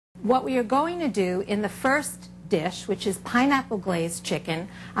what we are going to do in the first dish, which is pineapple glazed chicken,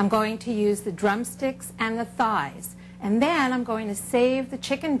 I'm going to use the drumsticks and the thighs. And then I'm going to save the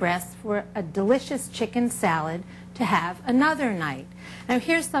chicken breasts for a delicious chicken salad to have another night. Now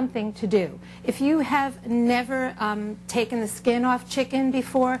here's something to do. If you have never taken the skin off chicken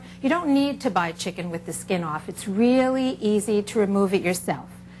before, you don't need to buy chicken with the skin off. It's really easy to remove it yourself.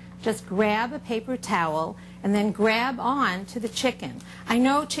 Just grab a paper towel and then grab on to the chicken. I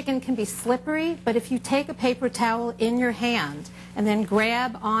know chicken can be slippery, but if you take a paper towel in your hand and then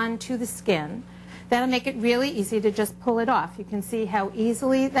grab on to the skin, that'll make it really easy to just pull it off. You can see how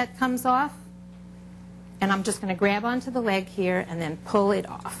easily that comes off. And I'm just going to grab onto the leg here and then pull it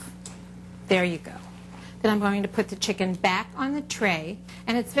off. There you go. Then I'm going to put the chicken back on the tray.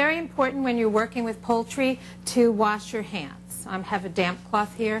 And it's very important when you're working with poultry to wash your hands. I have a damp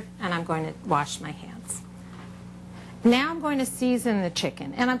cloth here, and I'm going to wash my hands. Now I'm going to season the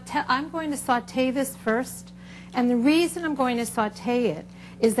chicken. And I'm going to saute this first. And the reason I'm going to saute it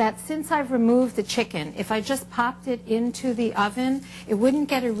is that since I've removed the chicken, if I just popped it into the oven, it wouldn't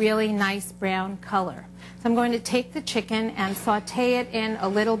get a really nice brown color. So I'm going to take the chicken and saute it in a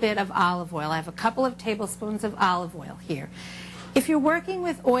little bit of olive oil. I have a couple of tablespoons of olive oil here. If you're working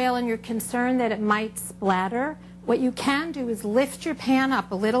with oil and you're concerned that it might splatter, what you can do is lift your pan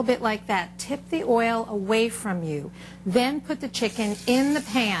up a little bit like that, tip the oil away from you, then put the chicken in the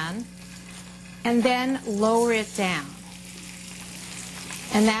pan, and then lower it down.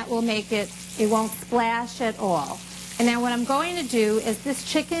 And that will make it won't splash at all. And now what I'm going to do is this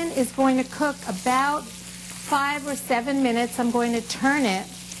chicken is going to cook about 5 or 7 minutes. I'm going to turn it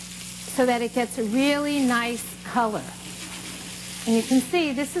so that it gets a really nice color. And you can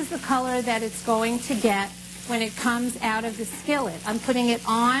see this is the color that it's going to get when it comes out of the skillet. I'm putting it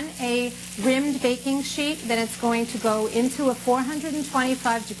on a rimmed baking sheet, then it's going to go into a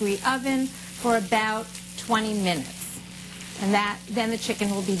 425-degree oven for about 20 minutes. And then the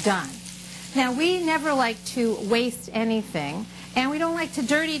chicken will be done. Now, we never like to waste anything, and we don't like to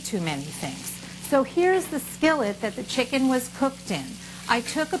dirty too many things. So here's the skillet that the chicken was cooked in. I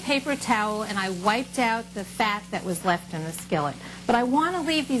took a paper towel and I wiped out the fat that was left in the skillet. But I want to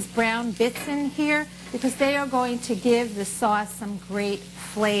leave these brown bits in here because they are going to give the sauce some great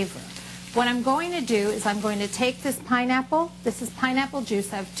flavor. What I'm going to do is I'm going to take this pineapple. This is pineapple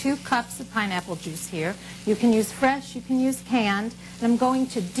juice. I have 2 cups of pineapple juice here. You can use fresh, you can use canned. And I'm going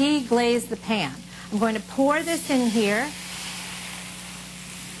to deglaze the pan. I'm going to pour this in here,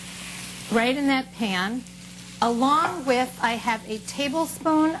 right in that pan. Along with, I have a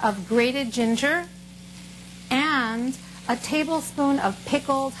tablespoon of grated ginger and a tablespoon of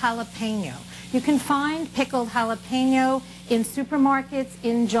pickled jalapeno. You can find pickled jalapeno in supermarkets,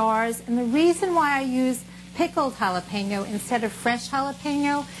 in jars, and the reason why I use pickled jalapeno instead of fresh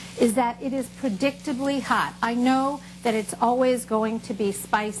jalapeno is that it is predictably hot. I know that it's always going to be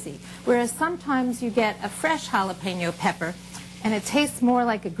spicy, whereas sometimes you get a fresh jalapeno pepper and it tastes more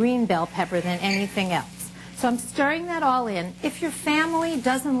like a green bell pepper than anything else. So I'm stirring that all in. If your family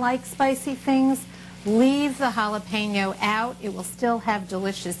doesn't like spicy things, leave the jalapeno out. It will still have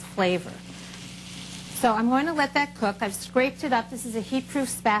delicious flavor. So I'm going to let that cook. I've scraped it up. This is a heat-proof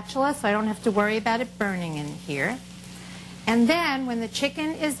spatula, so I don't have to worry about it burning in here. And then when the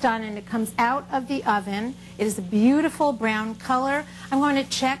chicken is done and it comes out of the oven, it is a beautiful brown color. I'm going to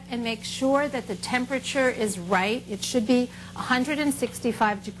check and make sure that the temperature is right. It should be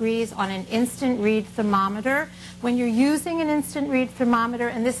 165 degrees on an instant read thermometer. When you're using an instant read thermometer,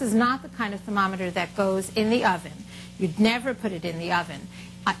 and this is not the kind of thermometer that goes in the oven, you'd never put it in the oven.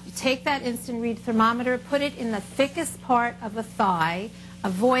 Take that instant read thermometer, put it in the thickest part of the thigh,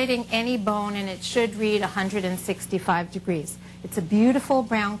 avoiding any bone, and it should read 165 degrees. It's a beautiful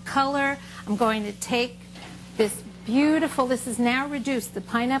brown color. I'm going to take this beautiful, this is now reduced. The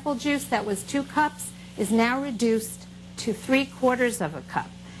pineapple juice that was 2 cups is now reduced to 3/4 of a cup.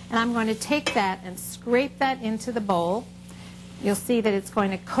 And I'm going to take that and scrape that into the bowl. You'll see that it's going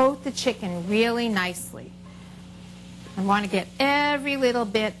to coat the chicken really nicely. I want to get every little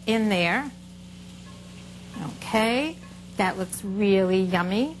bit in there. Okay, that looks really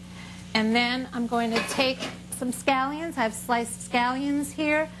yummy. And then I'm going to take some scallions. I have sliced scallions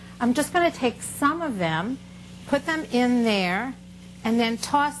here. I'm just going to take some of them, put them in there, and then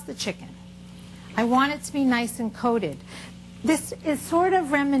toss the chicken. I want it to be nice and coated. This is sort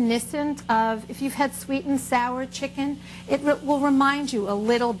of reminiscent of, if you've had sweet and sour chicken, it will remind you a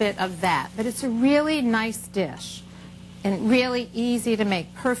little bit of that. But it's a really nice dish and really easy to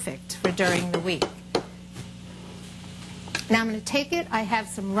make, perfect for during the week. Now I'm going to take it. I have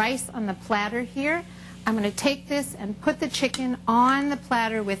some rice on the platter here. I'm going to take this and put the chicken on the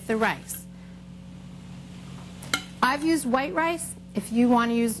platter with the rice. I've used white rice. If you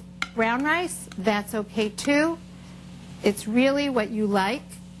want to use brown rice, that's okay too. It's really what you like.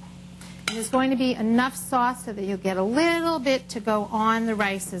 And there's going to be enough sauce so that you'll get a little bit to go on the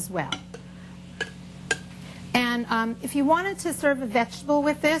rice as well. And if you wanted to serve a vegetable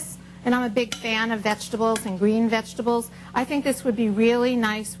with this, and I'm a big fan of vegetables and green vegetables, I think this would be really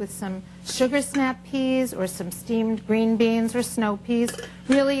nice with some sugar snap peas or some steamed green beans or snow peas.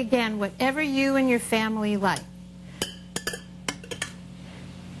 Really, again, whatever you and your family like.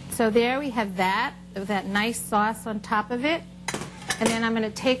 So there we have that nice sauce on top of it. And then I'm going to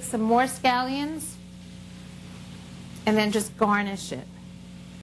take some more scallions and then just garnish it.